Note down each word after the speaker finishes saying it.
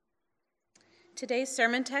Today's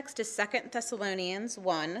sermon text is 2 Thessalonians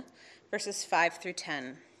 1, verses 5 through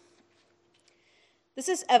 10. This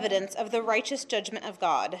is evidence of the righteous judgment of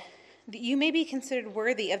God, that you may be considered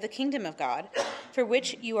worthy of the kingdom of God, for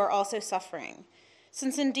which you are also suffering.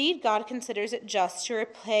 Since indeed God considers it just to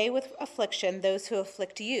repay with affliction those who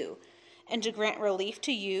afflict you, and to grant relief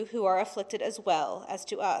to you who are afflicted as well as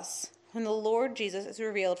to us, when the Lord Jesus is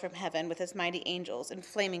revealed from heaven with his mighty angels in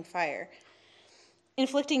flaming fire,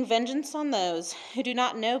 inflicting vengeance on those who do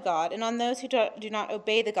not know God and on those who do not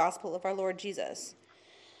obey the gospel of our Lord Jesus.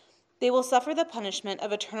 They will suffer the punishment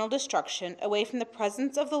of eternal destruction away from the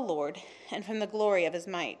presence of the Lord and from the glory of his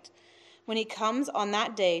might, when he comes on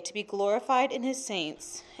that day to be glorified in his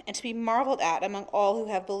saints and to be marveled at among all who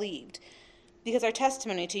have believed, because our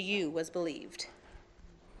testimony to you was believed.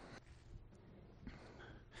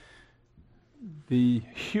 The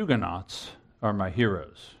Huguenots are my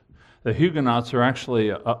heroes. The Huguenots are actually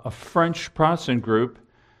a French Protestant group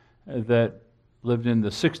that lived in the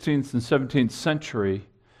 16th and 17th century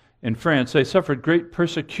in France. They suffered great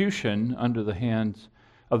persecution under the hands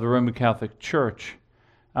of the Roman Catholic Church.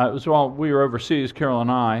 It was while we were overseas, Carol and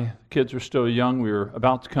I, kids were still young, we were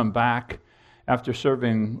about to come back after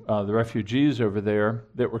serving the refugees over there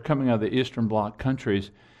that were coming out of the Eastern Bloc countries.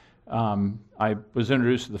 I was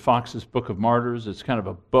introduced to the Fox's Book of Martyrs. It's kind of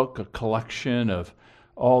a book, a collection of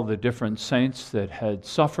all the different saints that had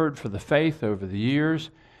suffered for the faith over the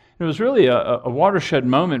years. It was really a watershed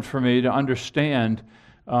moment for me to understand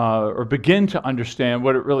or begin to understand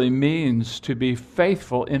what it really means to be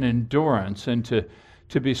faithful in endurance and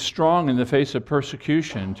to be strong in the face of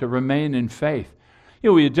persecution, to remain in faith.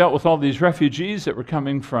 You know, we had dealt with all these refugees that were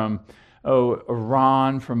coming from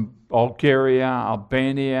Iran, from Bulgaria,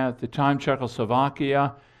 Albania, at the time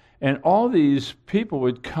Czechoslovakia, and all these people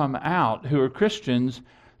would come out who were Christians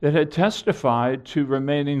that had testified to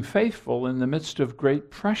remaining faithful in the midst of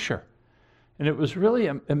great pressure. And it was really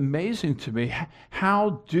amazing to me,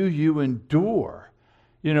 how do you endure?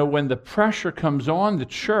 You know, when the pressure comes on the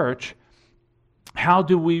church, how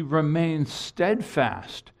do we remain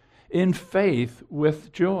steadfast in faith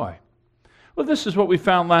with joy? Well, this is what we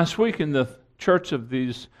found last week in the church of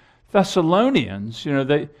these Thessalonians. You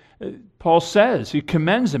know, Paul says, he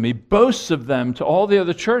commends them, he boasts of them to all the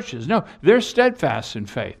other churches. No, they're steadfast in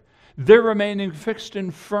faith. They're remaining fixed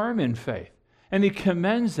and firm in faith. And he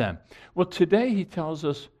commends them. Well, today he tells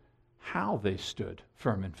us how they stood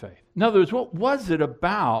firm in faith. In other words, what was it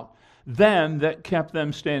about them that kept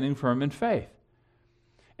them standing firm in faith?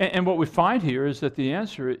 And what we find here is that the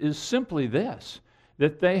answer is simply this,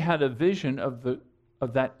 that they had a vision of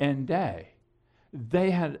that end day.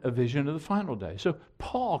 They had a vision of the final day. So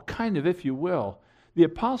Paul, kind of, if you will, the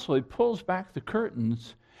apostle, he pulls back the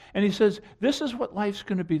curtains and he says, this is what life's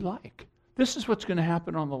going to be like. This is what's going to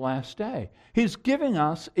happen on the last day. He's giving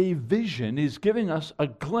us a vision. He's giving us a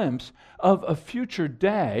glimpse of a future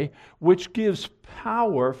day which gives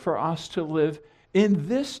power for us to live in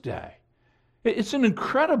this day. It's an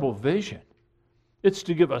incredible vision. It's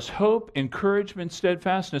to give us hope, encouragement,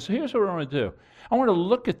 steadfastness. So here's what I want to do. I want to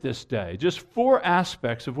look at this day, just 4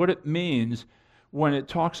 aspects of what it means when it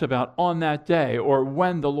talks about on that day or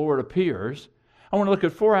when the Lord appears. I want to look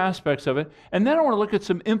at 4 aspects of it, and then I want to look at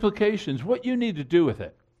some implications, what you need to do with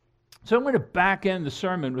it. So I'm going to back end the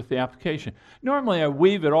sermon with the application. Normally I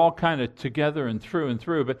weave it all kind of together and through,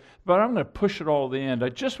 but I'm going to push it all to the end. I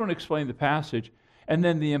just want to explain the passage and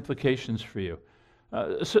then the implications for you.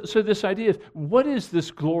 So this idea of what is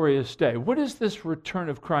this glorious day? What is this return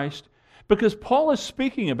of Christ? Because Paul is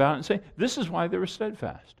speaking about it and saying, this is why they were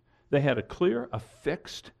steadfast. They had a clear, a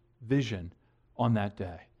fixed vision on that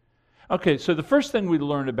day. Okay, so the first thing we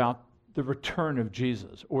learn about the return of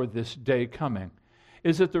Jesus, or this day coming,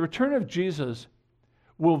 is that the return of Jesus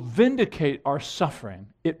will vindicate our suffering.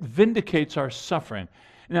 It vindicates our suffering.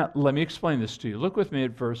 Now, let me explain this to you. Look with me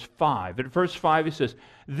at verse 5. At verse 5, he says,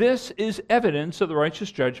 this is evidence of the righteous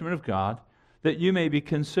judgment of God, that you may be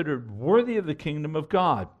considered worthy of the kingdom of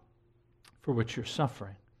God, for which you're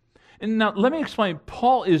suffering. And now, let me explain.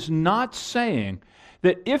 Paul is not saying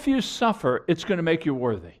that if you suffer, it's going to make you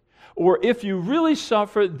worthy. Or if you really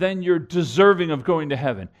suffer, then you're deserving of going to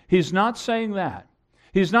heaven. He's not saying that.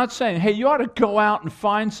 He's not saying, hey, you ought to go out and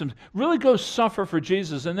find really go suffer for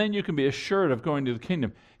Jesus, and then you can be assured of going to the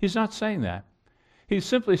kingdom. He's not saying that. He's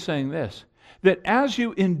simply saying this, that as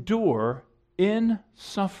you endure in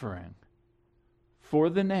suffering for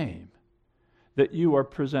the name, that you are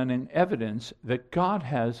presenting evidence that God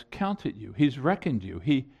has counted you. He's reckoned you.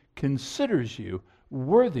 He considers you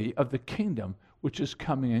worthy of the kingdom which is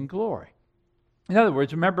coming in glory. In other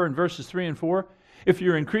words, remember in verses 3 and 4, if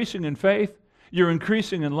you're increasing in faith, you're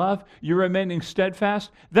increasing in love, you're remaining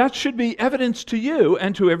steadfast, that should be evidence to you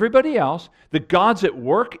and to everybody else that God's at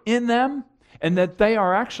work in them and that they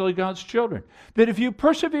are actually God's children. That if you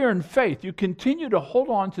persevere in faith, you continue to hold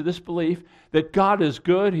on to this belief that God is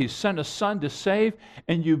good, He's sent a Son to save,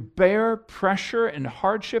 and you bear pressure and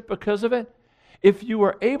hardship because of it, if you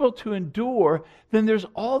are able to endure, then there's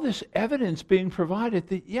all this evidence being provided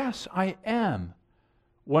that, yes, I am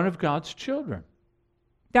one of God's children.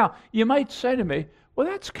 Now, you might say to me, well,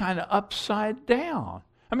 that's kind of upside down.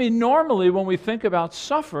 I mean, normally when we think about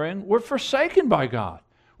suffering, we're forsaken by God.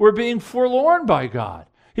 We're being forlorn by God.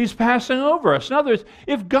 He's passing over us. In other words,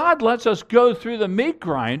 if God lets us go through the meat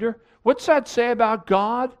grinder, what's that say about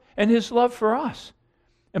God and His love for us?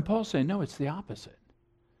 And Paul's saying, no, it's the opposite.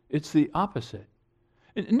 It's the opposite.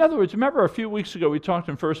 In other words, remember a few weeks ago we talked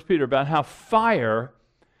in 1 Peter about how fire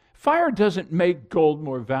doesn't make gold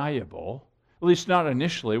more valuable, at least not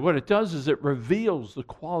initially. What it does is it reveals the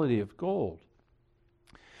quality of gold.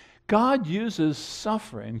 God uses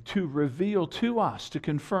suffering to reveal to us, to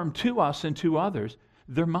confirm to us and to others,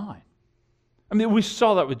 they're mine. I mean, we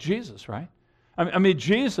saw that with Jesus, right? I mean,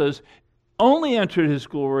 Jesus only entered His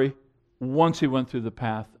glory once He went through the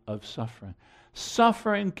path of suffering.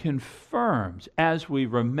 Suffering confirms, as we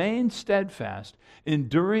remain steadfast,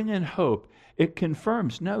 enduring in hope, it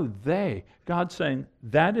confirms, no, God's saying,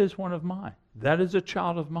 that is one of mine. That is a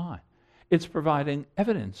child of mine. It's providing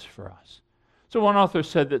evidence for us. So one author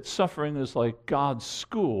said that suffering is like God's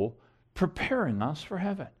school preparing us for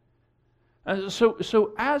heaven.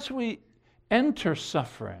 So as we enter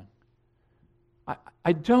suffering,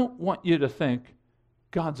 I don't want you to think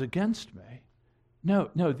God's against me. No,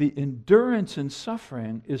 the endurance in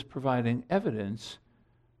suffering is providing evidence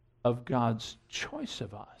of God's choice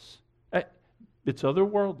of us. It's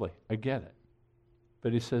otherworldly, I get it.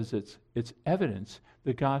 But he says it's evidence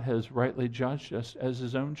that God has rightly judged us as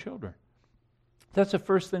His own children. That's the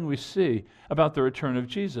first thing we see about the return of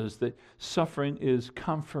Jesus, that suffering is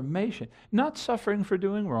confirmation. Not suffering for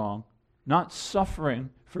doing wrong, not suffering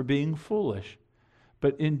for being foolish,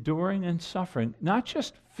 but enduring and suffering, not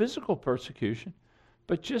just physical persecution,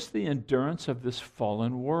 but just the endurance of this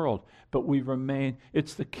fallen world. But we remain,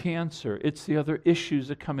 it's the cancer, it's the other issues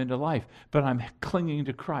that come into life, but I'm clinging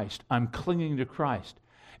to Christ. I'm clinging to Christ.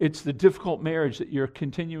 It's the difficult marriage that you're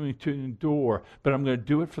continuing to endure, but I'm going to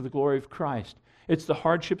do it for the glory of Christ. It's the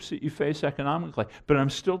hardships that you face economically, but I'm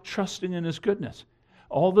still trusting in His goodness.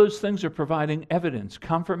 All those things are providing evidence,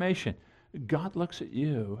 confirmation. God looks at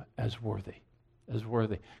you as worthy,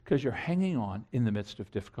 because you're hanging on in the midst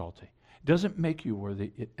of difficulty. It doesn't make you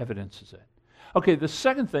worthy, it evidences it. Okay, the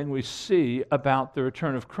second thing we see about the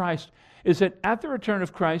return of Christ is that at the return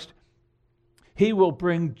of Christ, He will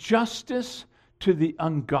bring justice to the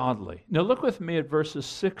ungodly. Now look with me at verses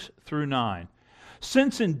 6 through 9.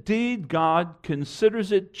 Since indeed God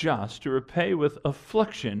considers it just to repay with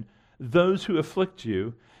affliction those who afflict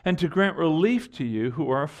you, and to grant relief to you who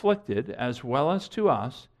are afflicted, as well as to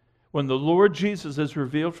us, when the Lord Jesus is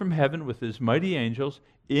revealed from heaven with His mighty angels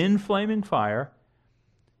in flaming fire,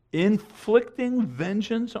 inflicting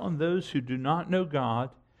vengeance on those who do not know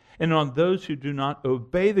God and on those who do not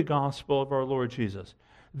obey the gospel of our Lord Jesus.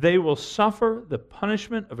 They will suffer the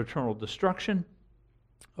punishment of eternal destruction,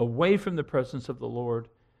 away from the presence of the Lord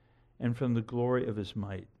and from the glory of His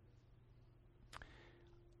might.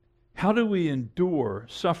 How do we endure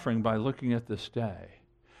suffering by looking at this day?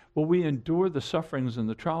 Well, we endure the sufferings and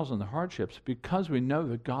the trials and the hardships because we know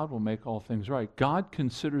that God will make all things right. God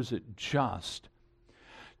considers it just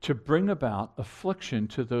to bring about affliction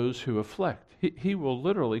to those who afflict. He will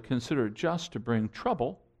literally consider it just to bring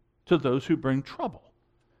trouble to those who bring trouble.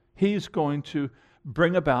 He's going to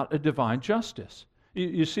bring about a divine justice.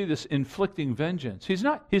 You see this inflicting vengeance. He's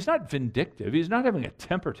not vindictive. He's not having a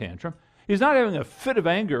temper tantrum. He's not having a fit of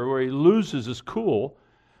anger where he loses his cool.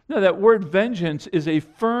 No, that word vengeance is a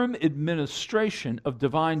firm administration of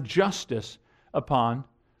divine justice upon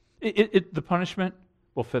it. The punishment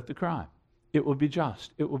will fit the crime. It will be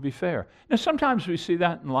just. It will be fair. Now, sometimes we see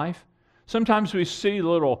that in life. Sometimes we see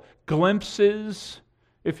little glimpses,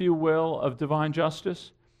 if you will, of divine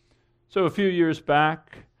justice. So a few years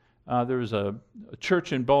back, there was a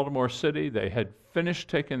church in Baltimore City. They had finished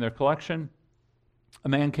taking their collection. A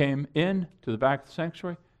man came in to the back of the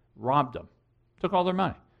sanctuary, robbed them, took all their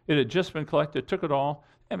money. It had just been collected, took it all.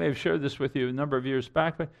 I may have shared this with you a number of years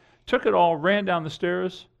back, but took it all, ran down the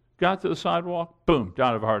stairs, got to the sidewalk, boom,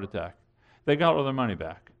 died of a heart attack. They got all their money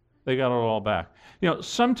back. They got it all back. You know,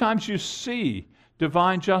 sometimes you see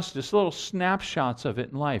divine justice, little snapshots of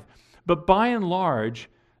it in life. But by and large,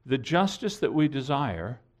 the justice that we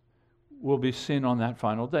desire will be seen on that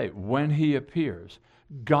final day. When he appears,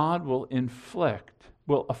 God will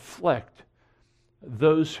afflict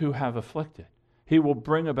those who have afflicted. He will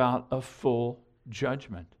bring about a full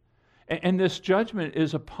judgment. And this judgment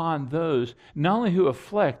is upon those not only who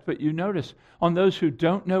afflict, but you notice on those who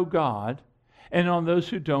don't know God and on those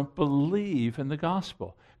who don't believe in the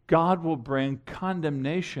gospel. God will bring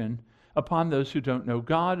condemnation upon those who don't know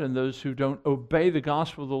God and those who don't obey the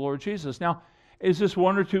gospel of the Lord Jesus. Now, is this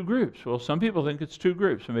one or two groups? Well, some people think it's two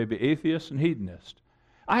groups, maybe atheists and hedonists.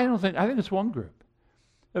 I think it's one group,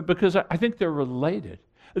 because I think they're related.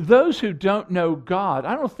 Those who don't know God,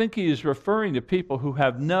 I don't think he is referring to people who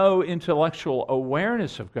have no intellectual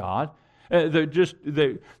awareness of God.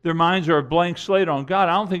 Their minds are a blank slate on God.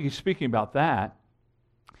 I don't think he's speaking about that.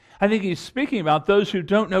 I think he's speaking about those who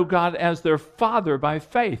don't know God as their Father by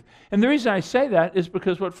faith. And the reason I say that is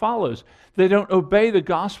because what follows. They don't obey the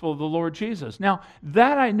gospel of the Lord Jesus. Now,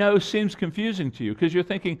 that I know seems confusing to you because you're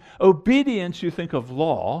thinking obedience, you think of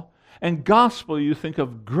law, and gospel, you think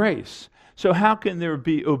of grace. So how can there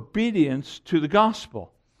be obedience to the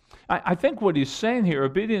gospel? I think what he's saying here,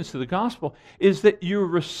 obedience to the gospel, is that you're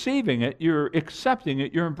receiving it, you're accepting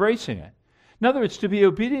it, you're embracing it. In other words, to be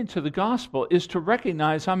obedient to the gospel is to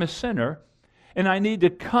recognize I'm a sinner and I need to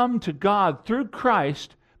come to God through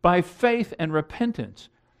Christ by faith and repentance.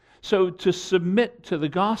 So to submit to the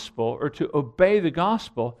gospel or to obey the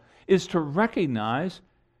gospel is to recognize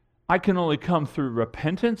I can only come through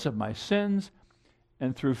repentance of my sins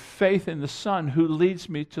and through faith in the Son who leads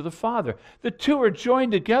me to the Father. The two are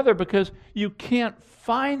joined together because you can't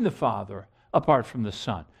find the Father apart from the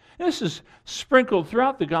Son. This is sprinkled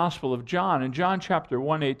throughout the Gospel of John. In John chapter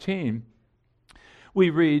 1:18,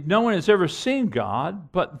 we read, "No one has ever seen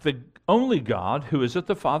God, but the only God who is at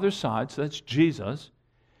the Father's side," so that's Jesus,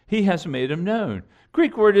 "he has made him known."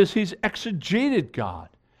 Greek word is he's exegeted God.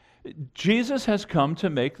 Jesus has come to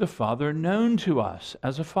make the Father known to us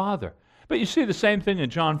as a Father. But you see the same thing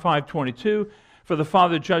in John 5:22, "For the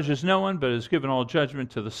Father judges no one, but has given all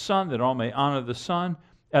judgment to the Son, that all may honor the Son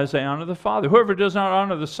as they honor the Father. Whoever does not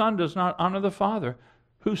honor the Son does not honor the Father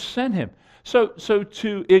who sent him." So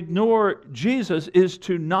to ignore Jesus is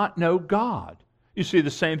to not know God. You see the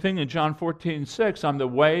same thing in John 14:6. "I'm the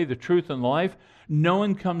way, the truth, and the life. No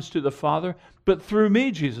one comes to the Father but through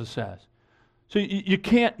me," Jesus says. So you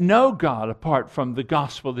can't know God apart from the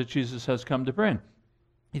gospel that Jesus has come to bring.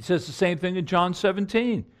 He says the same thing in John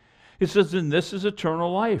 17. He says, "And this is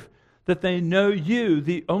eternal life, that they know you,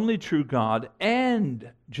 the only true God, and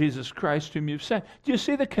Jesus Christ whom you've sent." Do you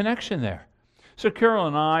see the connection there? So Carol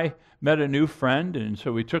and I met a new friend, and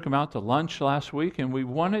so we took him out to lunch last week, and we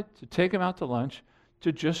wanted to take him out to lunch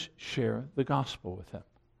to just share the gospel with him.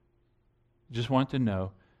 Just wanted to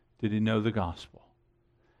know, did he know the gospel?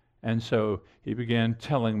 And so he began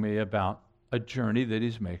telling me about a journey that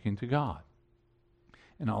he's making to God.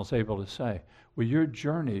 And I was able to say, well, your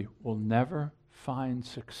journey will never find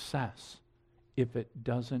success if it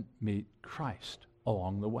doesn't meet Christ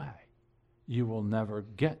along the way. You will never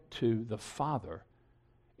get to the Father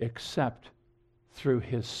except through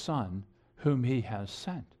his Son whom he has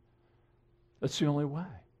sent. That's the only way.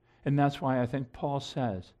 And that's why I think Paul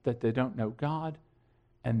says that they don't know God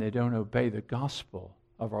and they don't obey the gospel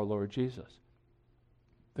of our Lord Jesus.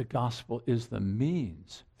 The gospel is the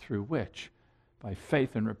means through which, by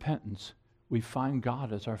faith and repentance, we find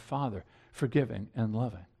God as our Father, forgiving and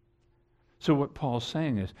loving. So what Paul's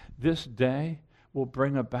saying is, this day will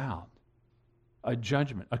bring about a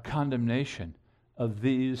judgment, a condemnation of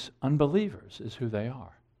these unbelievers is who they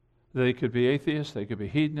are. They could be atheists, they could be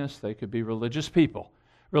hedonists, they could be religious people.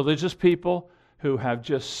 Religious people who have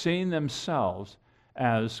just seen themselves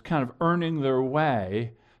as kind of earning their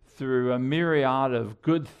way through a myriad of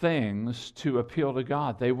good things to appeal to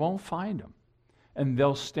God. They won't find them. And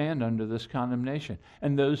they'll stand under this condemnation.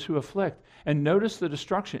 And those who afflict. And notice the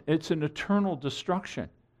destruction. It's an eternal destruction.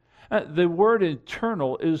 The word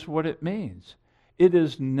eternal is what it means. It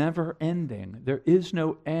is never ending. There is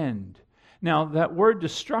no end. Now, that word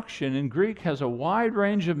destruction in Greek has a wide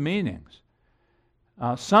range of meanings.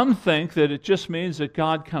 Some think that it just means that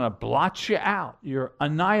God kind of blots you out. You're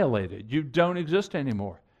annihilated. You don't exist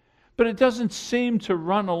anymore. But it doesn't seem to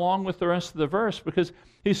run along with the rest of the verse, because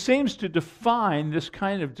he seems to define this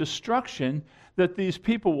kind of destruction that these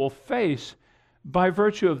people will face by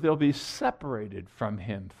virtue of they'll be separated from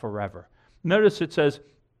him forever. Notice it says,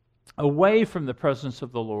 away from the presence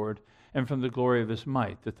of the Lord and from the glory of his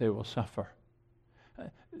might, that they will suffer.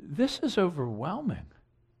 This is overwhelming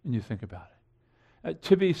when you think about it.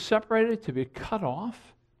 To be separated, to be cut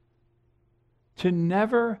off, to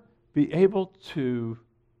never be able to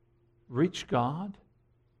reach God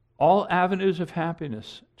all avenues of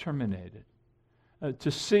happiness terminated.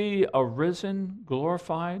 To see a risen,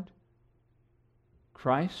 glorified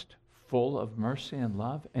Christ full of mercy and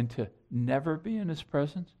love, and to never be in his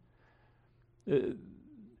presence,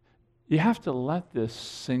 you have to let this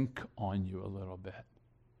sink on you a little bit.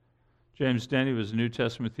 James Denney was a New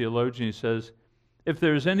Testament theologian. He says, if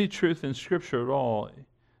there is any truth in Scripture at all,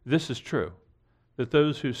 this is true, that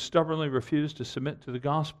those who stubbornly refuse to submit to the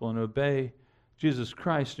gospel and obey Jesus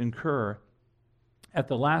Christ incur at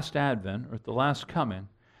the last advent, or at the last coming,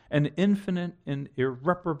 an infinite and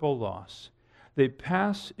irreparable loss. They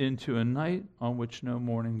pass into a night on which no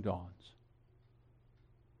morning dawns.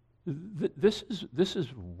 This is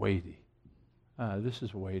weighty. This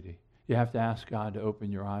is weighty. You have to ask God to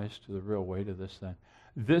open your eyes to the real weight of this thing.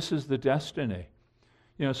 This is the destiny.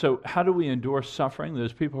 So how do we endure suffering?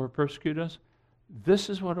 Those people who persecute us, this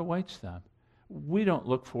is what awaits them. We don't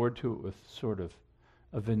look forward to it with sort of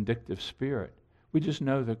a vindictive spirit. We just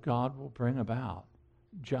know that God will bring about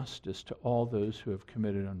justice to all those who have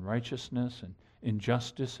committed unrighteousness and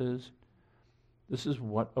injustices. This is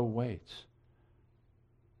what awaits.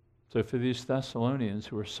 So for these Thessalonians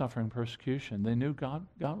who were suffering persecution, they knew God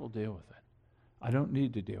will deal with it. I don't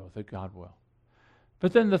need to deal with it, God will.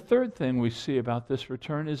 But then the third thing we see about this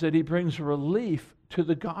return is that he brings relief to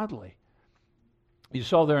the godly. You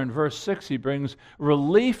saw there in verse 6, he brings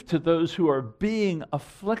relief to those who are being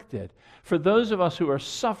afflicted. For those of us who are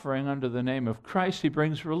suffering under the name of Christ, he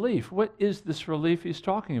brings relief. What is this relief he's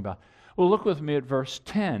talking about? Well, look with me at verse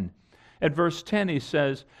 10. At verse 10 he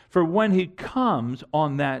says, for when he comes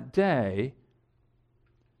on that day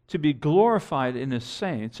to be glorified in his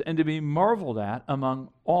saints and to be marveled at among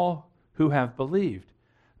all who have believed,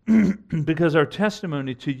 because our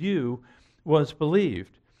testimony to you was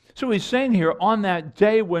believed. So he's saying here, on that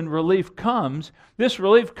day when relief comes, this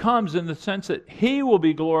relief comes in the sense that he will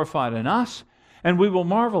be glorified in us, and we will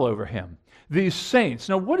marvel over him. These saints.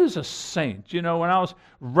 Now, what is a saint? When I was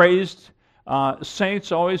raised,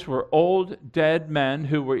 saints always were old, dead men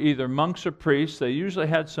who were either monks or priests. They usually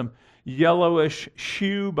had some yellowish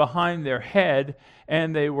shoe behind their head,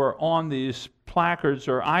 and they were on these placards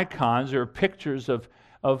or icons or pictures of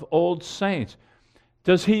old saints.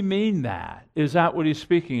 Does he mean that? Is that what he's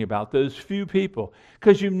speaking about, those few people?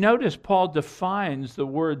 Because you notice Paul defines the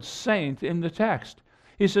word saint in the text.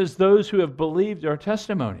 He says, those who have believed our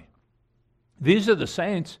testimony. These are the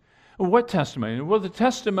saints. What testimony? Well, the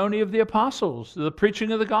testimony of the apostles, the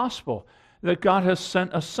preaching of the gospel, that God has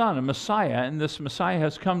sent a son, a Messiah, and this Messiah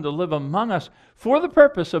has come to live among us for the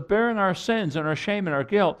purpose of bearing our sins and our shame and our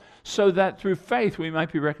guilt, so that through faith we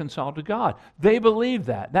might be reconciled to God. They believe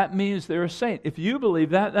that. That means they're a saint. If you believe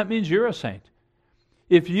that, that means you're a saint.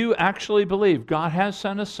 If you actually believe God has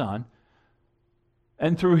sent a son,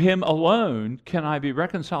 and through him alone can I be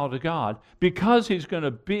reconciled to God, because he's going to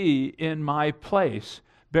be in my place,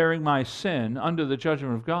 bearing my sin under the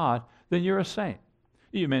judgment of God, then you're a saint.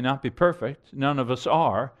 You may not be perfect, none of us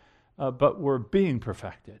are, but we're being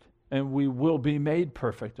perfected, and we will be made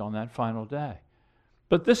perfect on that final day.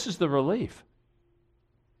 But this is the relief,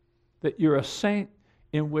 that you're a saint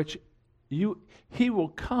in which he will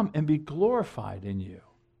come and be glorified in you.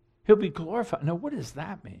 He'll be glorified. Now, what does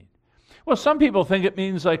that mean? Well, some people think it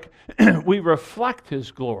means like we reflect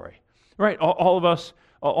his glory, right? All of us,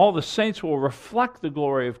 all the saints will reflect the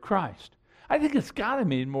glory of Christ. I think it's got to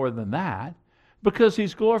mean more than that, because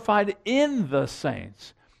he's glorified in the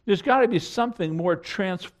saints. There's got to be something more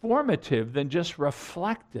transformative than just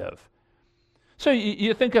reflective. So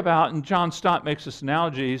you think about, and John Stott makes this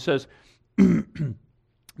analogy, he says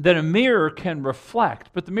that a mirror can reflect,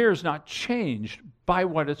 but the mirror is not changed by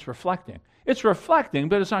what it's reflecting. It's reflecting,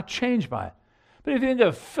 but it's not changed by it. But if you think of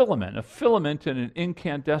a filament in an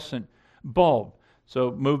incandescent bulb,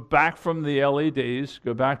 so move back from the LEDs,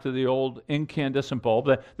 go back to the old incandescent bulb.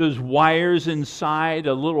 Those wires inside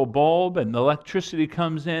a little bulb, and the electricity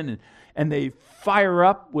comes in, and they fire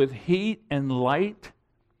up with heat and light.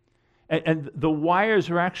 And the wires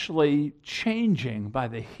are actually changing by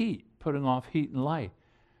the heat, putting off heat and light.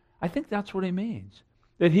 I think that's what he means,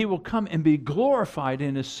 that he will come and be glorified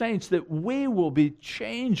in his saints, that we will be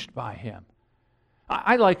changed by him.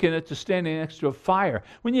 I liken it to standing next to a fire.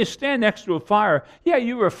 When you stand next to a fire, yeah,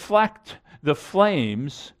 you reflect the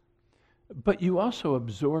flames, but you also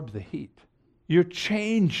absorb the heat. You're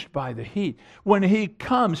changed by the heat. When he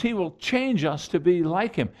comes, he will change us to be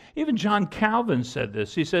like him. Even John Calvin said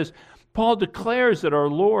this. He says, Paul declares that our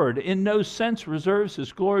Lord in no sense reserves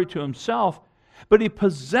his glory to himself, but he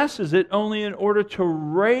possesses it only in order to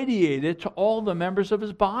radiate it to all the members of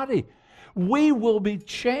his body. We will be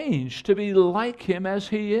changed to be like him as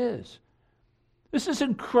he is. This is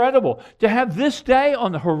incredible. To have this day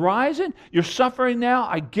on the horizon, you're suffering now,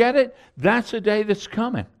 I get it. That's a day that's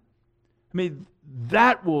coming. I mean,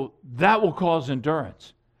 that will cause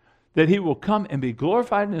endurance. That he will come and be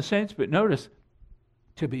glorified in the saints, but notice,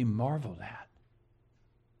 to be marveled at.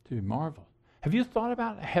 To be marveled. Have you thought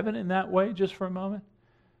about heaven in that way just for a moment?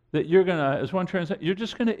 That you're going to, as one translation, you're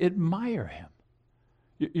just going to admire him.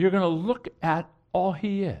 You're going to look at all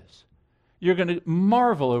he is. You're going to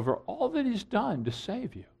marvel over all that he's done to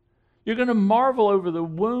save you. You're going to marvel over the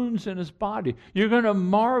wounds in his body. You're going to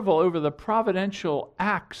marvel over the providential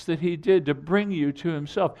acts that he did to bring you to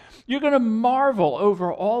himself. You're going to marvel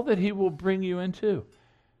over all that he will bring you into.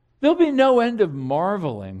 There'll be no end of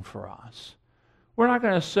marveling for us. We're not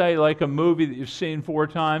going to say, like a movie that you've seen 4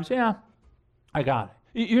 times, yeah, I got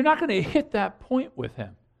it. You're not going to hit that point with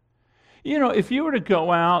him. You know, if you were to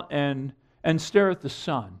go out and stare at the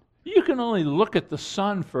sun, you can only look at the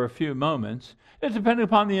sun for a few moments. And depending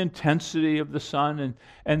upon the intensity of the sun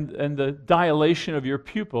and the dilation of your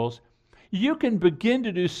pupils, you can begin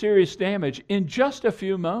to do serious damage in just a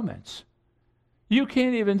few moments. You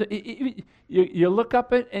can't even, you look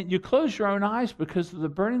up at and you close your own eyes because of the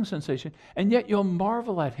burning sensation, and yet you'll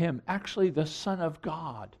marvel at him, actually the Son of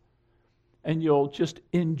God. And you'll just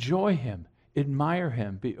enjoy him, admire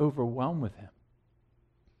him, be overwhelmed with him.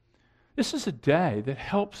 This is a day that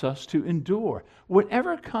helps us to endure.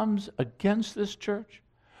 Whatever comes against this church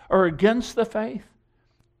or against the faith,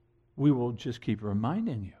 we will just keep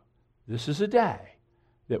reminding you, this is a day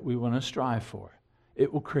that we want to strive for.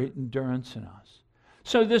 It will create endurance in us.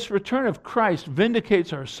 So this return of Christ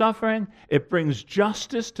vindicates our suffering. It brings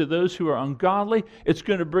justice to those who are ungodly. It's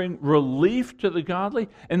going to bring relief to the godly.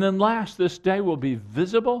 And then last, this day will be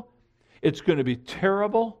visible. It's going to be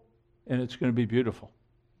terrible, and it's going to be beautiful.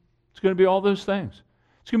 It's going to be all those things.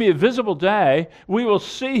 It's going to be a visible day. We will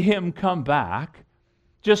see him come back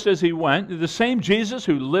just as he went. The same Jesus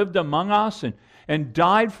who lived among us and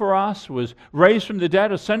died for us, was raised from the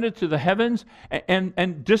dead, ascended to the heavens,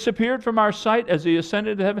 and disappeared from our sight as he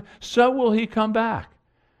ascended to heaven. So will he come back.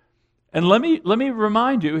 And let me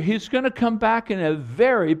remind you, he's going to come back in a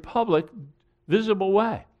very public, visible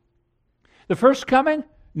way. The first coming,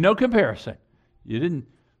 no comparison.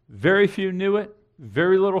 Very few knew it.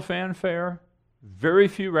 Very little fanfare, very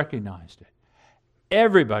few recognized it.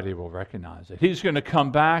 Everybody will recognize it. He's going to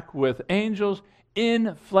come back with angels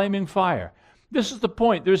in flaming fire. This is the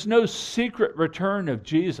point. There's no secret return of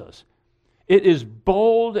Jesus. It is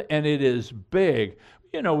bold and it is big.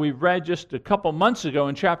 You know, we read just a couple months ago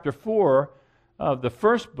in chapter 4 of the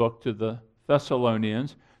first book to the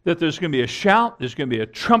Thessalonians that there's going to be a shout, there's going to be a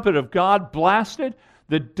trumpet of God blasted.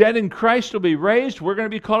 The dead in Christ will be raised. We're going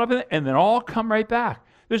to be caught up in it, and then all come right back.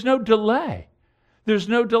 There's no delay. There's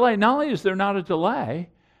no delay. Not only is there not a delay,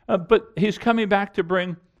 but he's coming back to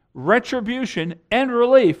bring retribution and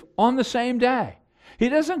relief on the same day. He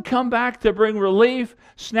doesn't come back to bring relief,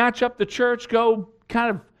 snatch up the church, go kind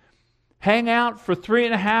of hang out for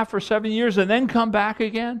 3.5 or 7 years, and then come back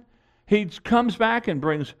again. He comes back and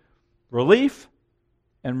brings relief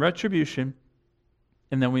and retribution,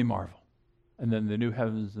 and then we marvel. And then the new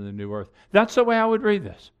heavens and the new earth. That's the way I would read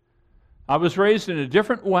this. I was raised in a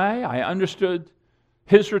different way. I understood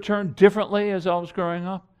his return differently as I was growing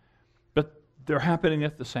up. But they're happening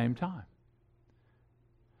at the same time.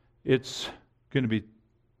 It's going to be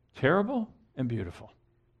terrible and beautiful.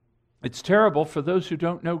 It's terrible for those who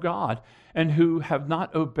don't know God and who have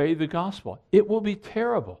not obeyed the gospel. It will be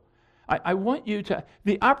terrible. I want you to...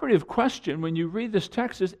 The operative question when you read this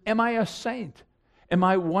text is, am I a saint? Am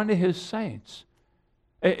I one of his saints?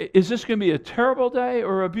 Is this going to be a terrible day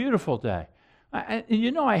or a beautiful day?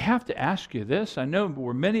 I have to ask you this. I know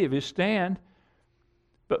where many of you stand,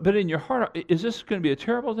 but in your heart, is this going to be a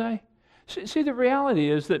terrible day? See, the reality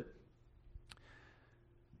is that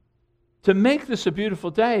to make this a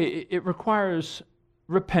beautiful day, it requires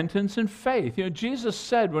repentance and faith. You know, Jesus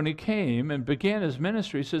said when he came and began his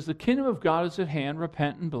ministry, he says, the kingdom of God is at hand,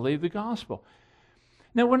 repent and believe the gospel.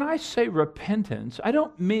 Now, when I say repentance, I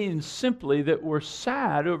don't mean simply that we're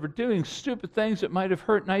sad over doing stupid things that might have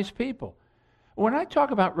hurt nice people. When I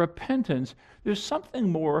talk about repentance, there's something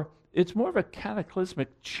more, it's more of a cataclysmic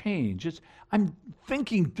change. I'm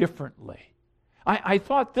thinking differently. I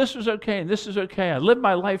thought this was okay and this is okay. I lived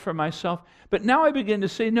my life for myself, but now I begin to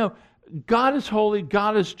say, no, God is holy,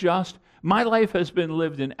 God is just. My life has been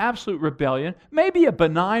lived in absolute rebellion, maybe a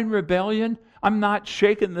benign rebellion. I'm not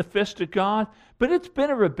shaking the fist at God, but it's been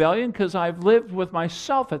a rebellion because I've lived with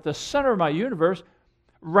myself at the center of my universe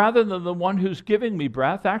rather than the one who's giving me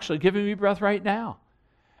breath, actually giving me breath right now.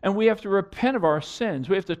 And we have to repent of our sins.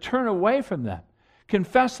 We have to turn away from them.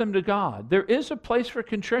 confess them to God. There is a place for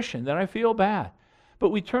contrition, that I feel bad. But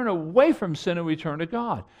we turn away from sin and we turn to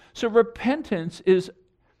God. So repentance is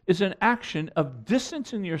an action of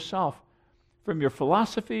distancing yourself from your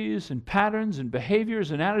philosophies and patterns and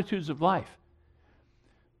behaviors and attitudes of life.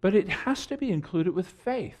 But it has to be included with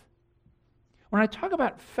faith. When I talk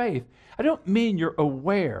about faith, I don't mean you're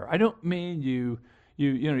aware. I don't mean you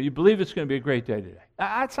believe it's going to be a great day today.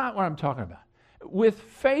 That's not what I'm talking about. With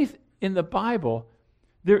faith in the Bible,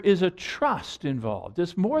 there is a trust involved.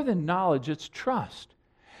 It's more than knowledge, it's trust.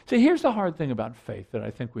 So here's the hard thing about faith that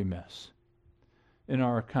I think we miss in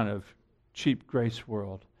our kind of cheap grace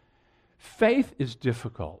world. Faith is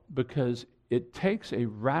difficult because it takes a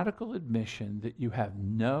radical admission that you have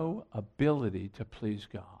no ability to please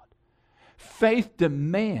God. Faith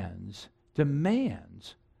demands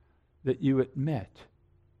that you admit,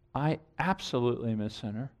 I absolutely am a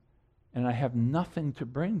sinner and I have nothing to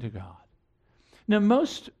bring to God. Now,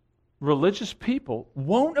 most religious people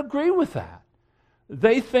won't agree with that.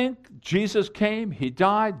 They think Jesus came, he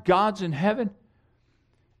died, God's in heaven.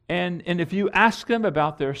 And if you ask them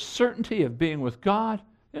about their certainty of being with God,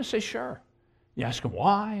 they'll say, sure. You ask them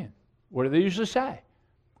why, and what do they usually say?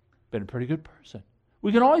 Been a pretty good person.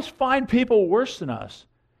 We can always find people worse than us.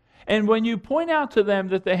 And when you point out to them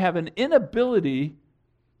that they have an inability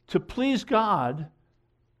to please God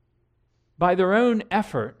by their own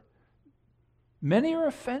effort, many are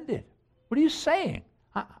offended. What are you saying?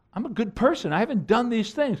 I'm a good person. I haven't done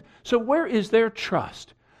these things. So where is their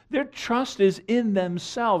trust? Their trust is in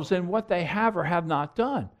themselves and what they have or have not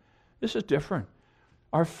done. This is different.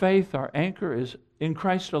 Our faith, our anchor is in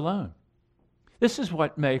Christ alone. This is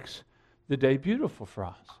what makes the day beautiful for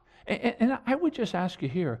us. And I would just ask you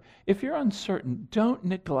here, if you're uncertain, don't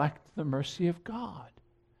neglect the mercy of God.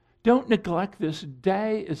 Don't neglect this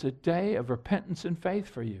day as a day of repentance and faith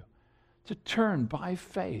for you, to turn by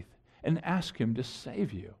faith and ask him to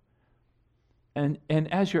save you. And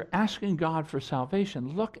as you're asking God for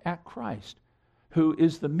salvation, look at Christ, who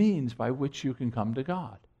is the means by which you can come to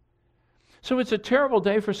God. So it's a terrible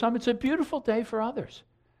day for some. It's a beautiful day for others.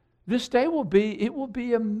 This day will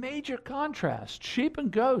be a major contrast. Sheep and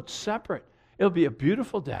goats separate. It'll be a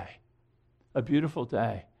beautiful day. A beautiful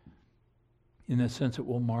day. In the sense that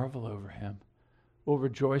we'll marvel over him. We'll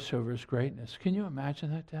rejoice over his greatness. Can you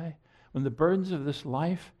imagine that day? When the burdens of this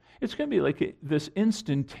life, it's going to be like this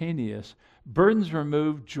instantaneous, burdens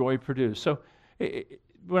removed, joy produced. So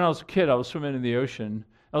when I was a kid, I was swimming in the ocean.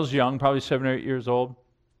 I was young, probably 7 or 8 years old.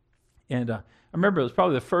 And I remember it was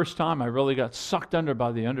probably the first time I really got sucked under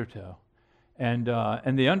by the undertow. And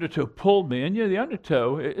the undertow pulled me. And the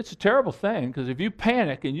undertow, it's a terrible thing, because if you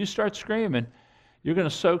panic and you start screaming, you're going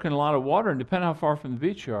to soak in a lot of water. And depending on how far from the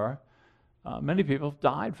beach you are, many people have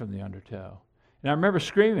died from the undertow. And I remember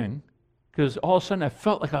screaming, because all of a sudden I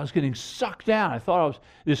felt like I was getting sucked down. I thought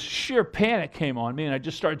this sheer panic came on me, and I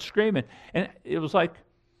just started screaming. And it was like,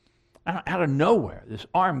 out of nowhere, this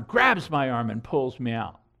arm grabs my arm and pulls me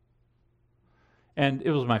out. And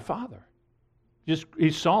it was my father.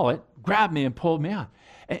 He saw it, grabbed me and pulled me out.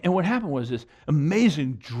 And what happened was this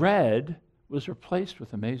amazing dread was replaced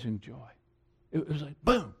with amazing joy. It was like,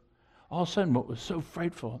 boom. All of a sudden, what was so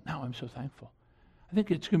frightful, now I'm so thankful. I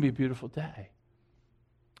think it's going to be a beautiful day.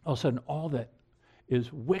 All of a sudden, all that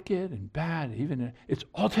is wicked and bad, it's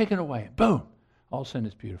all taken away. Boom. All of a sudden,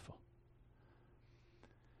 it's beautiful.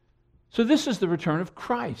 So this is the return of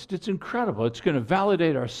Christ. It's incredible. It's going to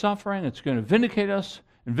validate our suffering. It's going to vindicate us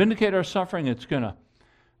and vindicate our suffering. It's going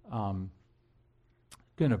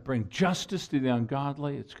to bring justice to the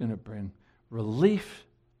ungodly. It's going to bring relief,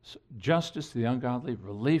 justice to the ungodly,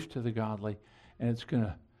 relief to the godly, and it's going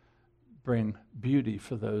to bring beauty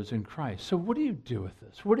for those in Christ. So what do you do with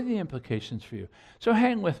this? What are the implications for you? So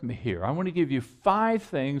hang with me here. I want to give you 5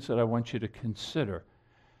 things that I want you to consider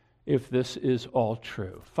if this is all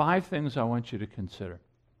true. 5 things I want you to consider.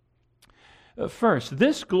 First,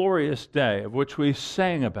 this glorious day of which we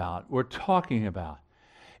sang about, we're talking about,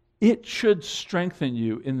 it should strengthen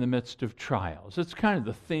you in the midst of trials. It's kind of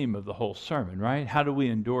the theme of the whole sermon, right? How do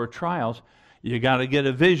we endure trials? You got to get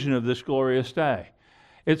a vision of this glorious day.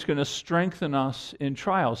 It's going to strengthen us in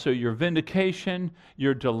trials. So your vindication,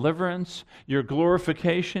 your deliverance, your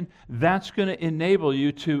glorification, that's going to enable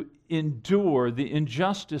you to endure the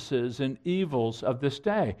injustices and evils of this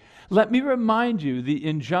day. Let me remind you, the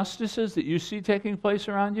injustices that you see taking place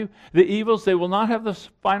around you, the evils, they will not have the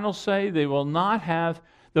final say. They will not have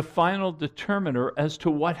the final determiner as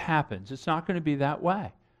to what happens. It's not going to be that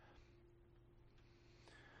way.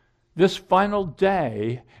 This final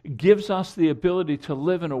day gives us the ability to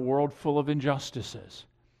live in a world full of injustices.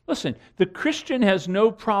 Listen, the Christian has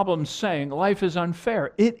no problem saying life is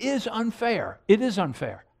unfair. It is unfair. It is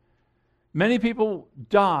unfair. Many people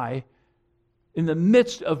die in the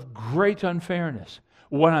midst of great unfairness.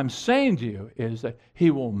 What I'm saying to you is that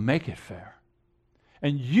He will make it fair.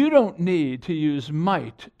 And you don't need to use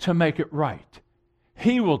might to make it right.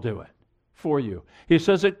 He will do it for you. He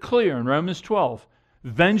says it clear in Romans 12.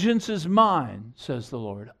 Vengeance is mine, says the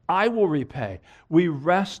Lord. I will repay. We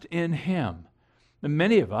rest in Him. And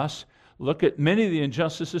many of us look at many of the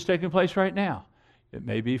injustices taking place right now. It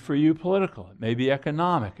may be for you political. It may be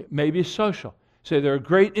economic. It may be social. Say there are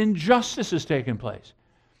great injustices taking place.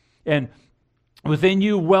 And within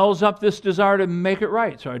you wells up this desire to make it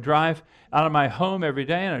right. So I drive out of my home every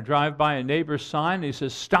day and I drive by a neighbor's sign and he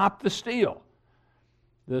says, "Stop the steal."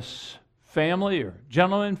 This family or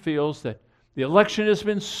gentleman feels that the election has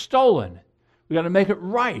been stolen. We've got to make it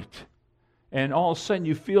right. And all of a sudden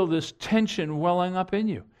you feel this tension welling up in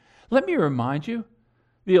you. Let me remind you,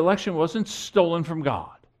 the election wasn't stolen from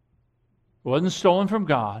God. It wasn't stolen from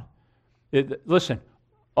God. Listen,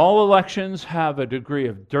 all elections have a degree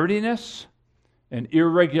of dirtiness and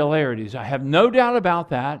irregularities. I have no doubt about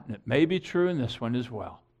that, and it may be true in this one as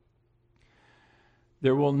well.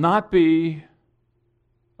 There will not be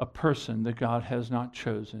a person that God has not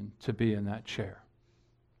chosen to be in that chair.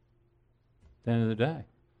 At the end of the day, it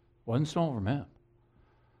wasn't stolen from Him.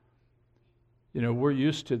 You know, we're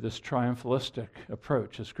used to this triumphalistic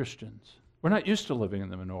approach as Christians. We're not used to living in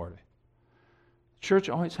the minority. The church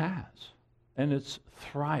always has, and it's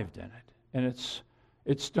thrived in it, and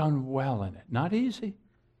it's done well in it. Not easy,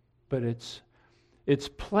 but its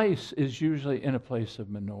place is usually in a place of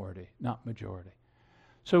minority, not majority.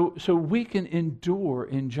 So we can endure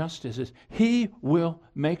injustices. He will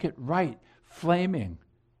make it right. Flaming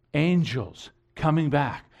angels coming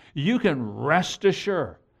back. You can rest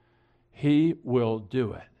assured He will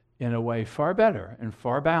do it in a way far better and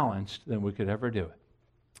far balanced than we could ever do it.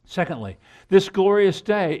 Secondly, this glorious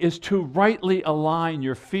day is to rightly align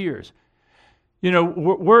your fears. You know,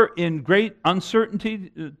 we're in great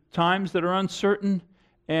uncertainty, times that are uncertain,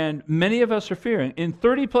 and many of us are fearing. In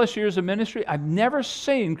 30 plus years of ministry, I've never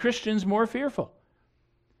seen Christians more fearful.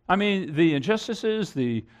 I mean, the injustices,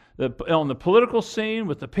 on the political scene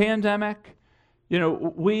with the pandemic, you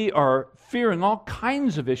know, we are fearing all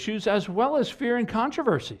kinds of issues as well as fearing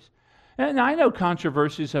controversies. And I know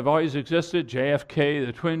controversies have always existed, JFK,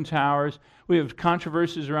 the Twin Towers. We have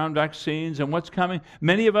controversies around vaccines and what's coming.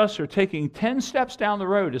 Many of us are taking 10 steps down the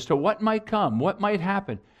road as to what might come, what might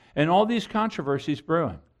happen, and all these controversies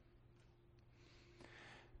brewing.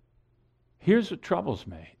 Here's what troubles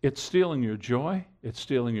me. It's stealing your joy, it's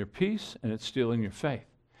stealing your peace, and it's stealing your faith.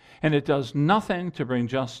 And it does nothing to bring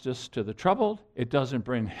justice to the troubled. It doesn't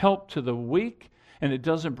bring help to the weak. And it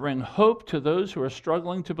doesn't bring hope to those who are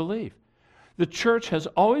struggling to believe. The church has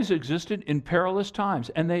always existed in perilous times,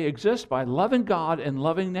 and they exist by loving God and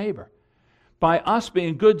loving neighbor. By us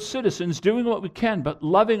being good citizens, doing what we can, but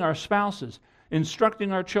loving our spouses,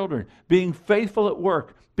 instructing our children, being faithful at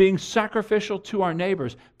work, being sacrificial to our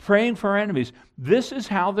neighbors, praying for our enemies. This is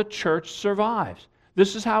how the church survives.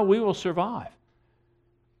 This is how we will survive.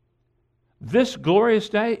 This glorious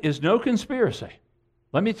day is no conspiracy.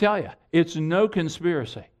 Let me tell you, it's no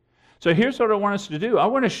conspiracy. So here's what I want us to do. I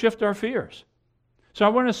want to shift our fears. So I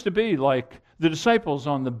want us to be like the disciples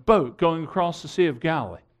on the boat going across the Sea of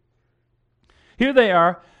Galilee. Here they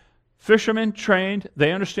are, fishermen trained,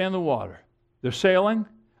 they understand the water. They're sailing,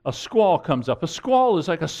 a squall comes up. A squall is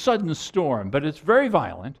like a sudden storm, but it's very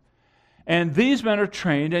violent. And these men are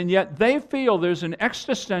trained, and yet they feel there's an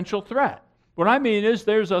existential threat. What I mean is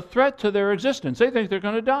there's a threat to their existence. They think they're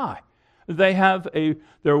going to die.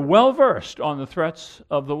 They're well versed on the threats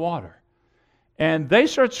of the water. And they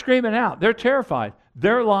start screaming out. They're terrified.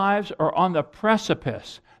 Their lives are on the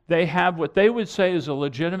precipice. They have what they would say is a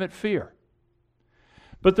legitimate fear.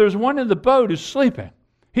 But there's one in the boat who's sleeping.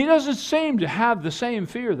 He doesn't seem to have the same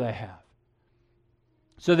fear they have.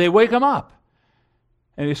 So they wake him up.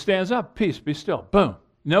 And he stands up. Peace, be still. Boom.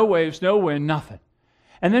 No waves, no wind, nothing.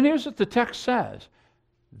 And then here's what the text says.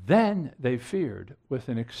 Then they feared with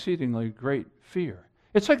an exceedingly great fear.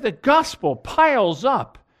 It's like the gospel piles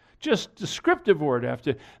up. Just descriptive word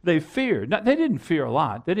after they feared. Now, they didn't fear a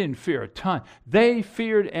lot. They didn't fear a ton. They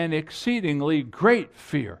feared an exceedingly great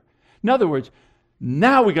fear. In other words,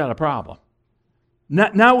 now we got a problem.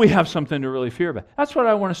 Now we have something to really fear about. That's what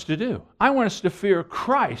I want us to do. I want us to fear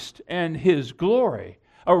Christ and His glory.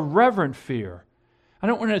 A reverent fear. I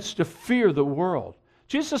don't want us to fear the world.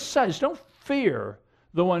 Jesus says, don't fear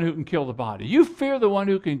the one who can kill the body. You fear the one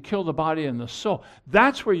who can kill the body and the soul.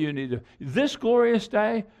 That's where you need to. This glorious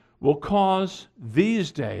day, will cause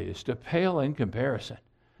these days to pale in comparison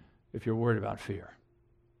if you're worried about fear.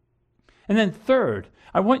 And then third,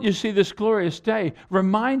 I want you to see this glorious day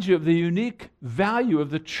reminds you of the unique value of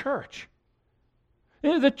the church.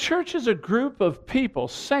 You know, the church is a group of people,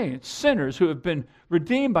 saints, sinners who have been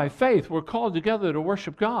redeemed by faith. We're called together to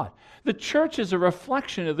worship God. The church is a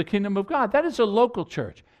reflection of the kingdom of God. That is a local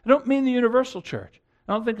church. I don't mean the universal church.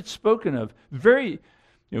 I don't think it's spoken of very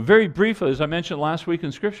briefly, as I mentioned last week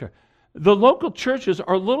in Scripture. The local churches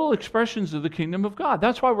are little expressions of the kingdom of God.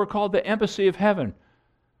 That's why we're called the embassy of heaven,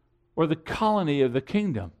 or the colony of the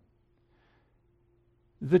kingdom.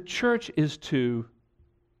 The church is to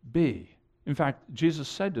be. In fact, Jesus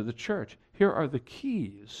said to the church, here are the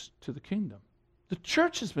keys to the kingdom. The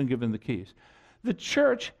church has been given the keys. The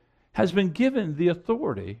church has been given the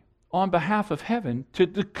authority on behalf of heaven to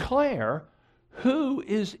declare who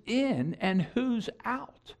is in and who's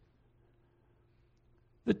out.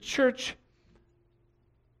 The church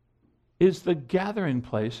is the gathering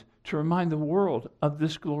place to remind the world of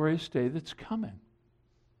this glorious day that's coming.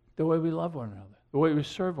 The way we love one another, the way we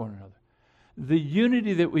serve one another, the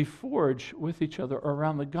unity that we forge with each other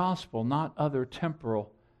around the gospel, not other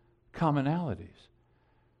temporal commonalities.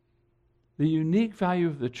 The unique value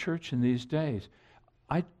of the church in these days.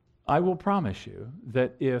 I will promise you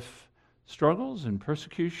that if struggles and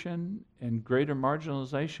persecution and greater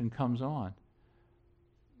marginalization comes on,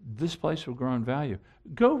 this place will grow in value.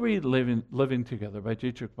 Go read Living Together by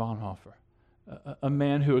Dietrich Bonhoeffer, a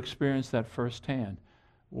man who experienced that firsthand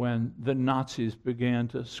when the Nazis began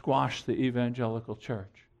to squash the evangelical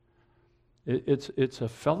church. It's a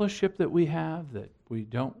fellowship that we have that we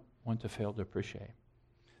don't want to fail to appreciate.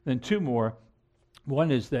 Then two more.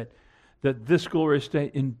 One is that this glorious day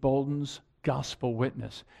emboldens gospel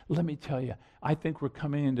witness. Let me tell you, I think we're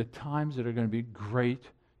coming into times that are going to be great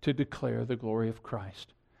to declare the glory of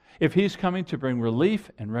Christ. If he's coming to bring relief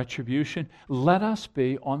and retribution, let us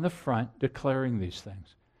be on the front declaring these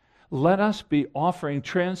things. Let us be offering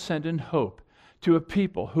transcendent hope to a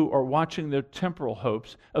people who are watching their temporal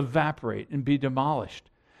hopes evaporate and be demolished.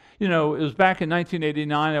 You know, it was back in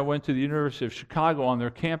 1989, I went to the University of Chicago on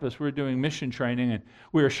their campus. We were doing mission training, and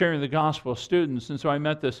we were sharing the gospel with students. And so I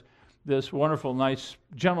met this wonderful, nice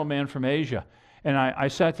gentleman from Asia. And I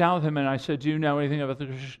sat down with him, and I said, do you know anything about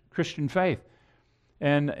the Christian faith?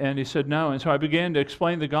 And he said, no. And so I began to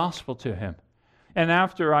explain the gospel to him. And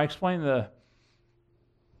after I explained the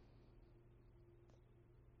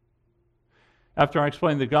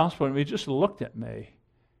gospel, and he just looked at me,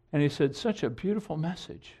 and he said, such a beautiful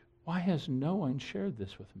message. Why has no one shared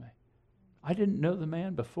this with me? I didn't know the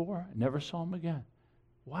man before. I never saw him again.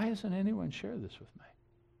 Why hasn't anyone shared this with me?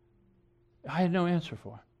 I had no answer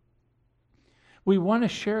for it. We want to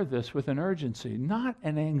share this with an urgency, not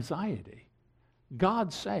an anxiety.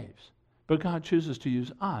 God saves, but God chooses to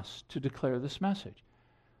use us to declare this message.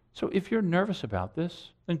 So if you're nervous about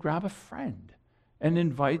this, then grab a friend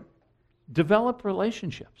and develop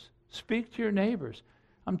relationships. Speak to your neighbors.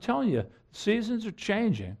 I'm telling you, seasons are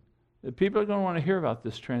changing. The people are going to want to hear about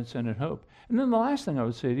this transcendent hope. And then the last thing I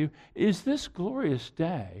would say to you is this glorious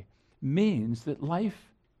day means that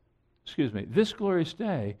this glorious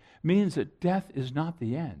day means that death is not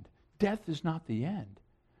the end. Death is not the end.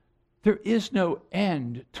 There is no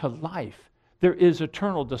end to life. There is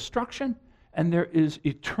eternal destruction and there is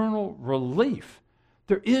eternal relief.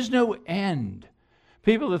 There is no end.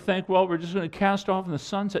 People that think, well, we're just going to cast off in the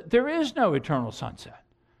sunset. There is no eternal sunset.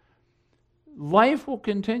 Life will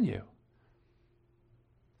continue.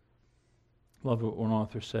 Love what one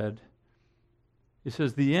author said. He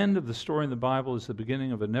says, the end of the story in the Bible is the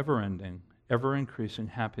beginning of a never-ending, ever-increasing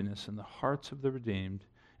happiness in the hearts of the redeemed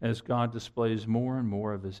as God displays more and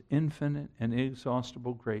more of his infinite and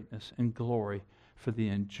inexhaustible greatness and glory for the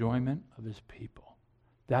enjoyment of his people.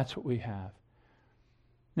 That's what we have.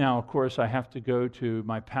 Now, of course, I have to go to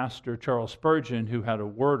my pastor, Charles Spurgeon, who had a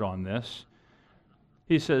word on this.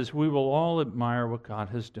 He says, we will all admire what God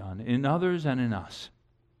has done in others and in us.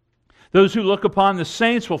 Those who look upon the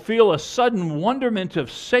saints will feel a sudden wonderment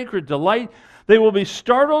of sacred delight. They will be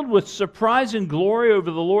startled with surprise and glory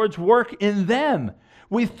over the Lord's work in them.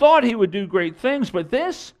 We thought he would do great things, but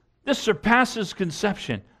this surpasses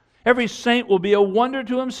conception. Every saint will be a wonder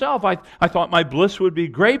to himself. I thought my bliss would be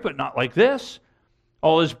great, but not like this.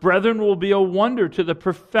 All his brethren will be a wonder to the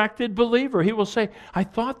perfected believer. He will say, I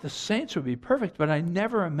thought the saints would be perfect, but I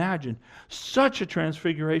never imagined such a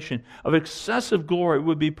transfiguration of excessive glory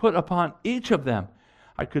would be put upon each of them.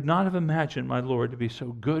 I could not have imagined my Lord to be so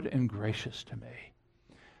good and gracious to me.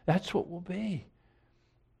 That's what will be.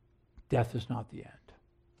 Death is not the end.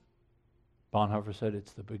 Bonhoeffer said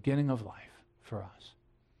it's the beginning of life for us.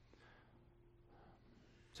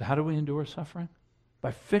 So how do we endure suffering? By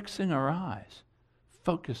fixing our eyes,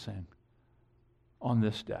 focusing on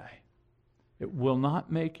this day. It will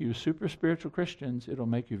not make you super spiritual Christians. It'll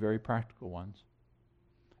make you very practical ones.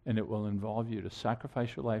 And it will involve you to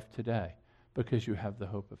sacrifice your life today because you have the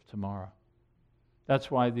hope of tomorrow. That's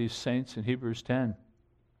why these saints in Hebrews 10,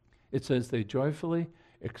 it says they joyfully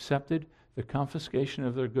accepted the confiscation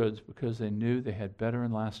of their goods because they knew they had better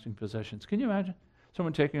and lasting possessions. Can you imagine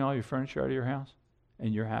someone taking all your furniture out of your house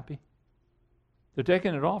and you're happy? They're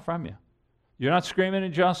taking it all from you. You're not screaming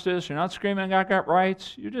injustice. You're not screaming, I got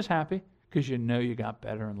rights. You're just happy because you know you got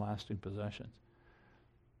better and lasting possessions.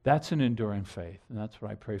 That's an enduring faith, and that's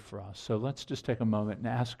what I pray for us. So let's just take a moment and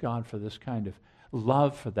ask God for this kind of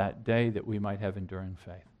love for that day that we might have enduring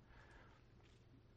faith.